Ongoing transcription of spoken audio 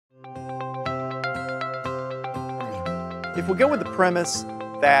If we go with the premise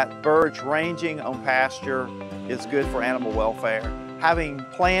that birds ranging on pasture is good for animal welfare, having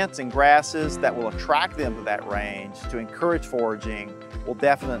plants and grasses that will attract them to that range to encourage foraging will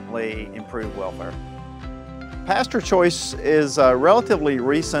definitely improve welfare. Pasture Choice is a relatively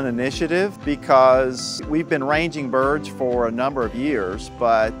recent initiative because we've been ranging birds for a number of years,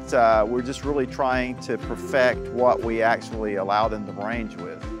 but we're just really trying to perfect what we actually allow them to range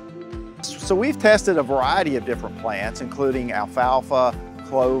with. So we've tested a variety of different plants, including alfalfa,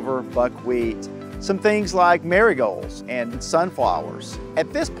 clover, buckwheat, some things like marigolds and sunflowers.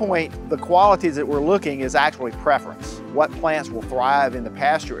 At this point, the qualities that we're looking is actually preference. What plants will thrive in the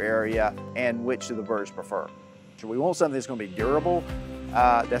pasture area and which do the birds prefer. So we want something that's going to be durable,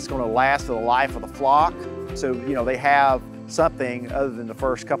 that's going to last for the life of the flock. So, they have something other than the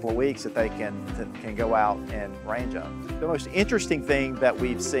first couple of weeks that they can go out and range on. The most interesting thing that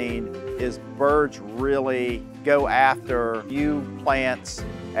we've seen is birds really go after new plants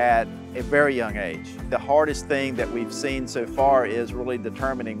at a very young age. The hardest thing that we've seen so far is really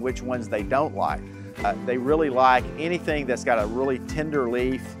determining which ones they don't like. They really like anything that's got a really tender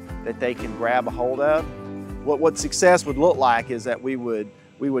leaf that they can grab a hold of. What success would look like is that we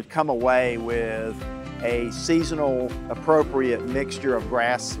would come away with a seasonal appropriate mixture of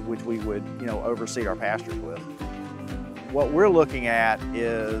grass which we would overseed our pastures with. What we're looking at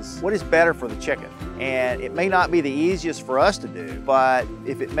is what is better for the chicken. And it may not be the easiest for us to do, but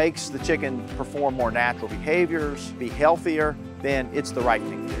if it makes the chicken perform more natural behaviors, be healthier, then it's the right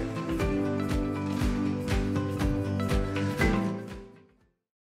thing to do.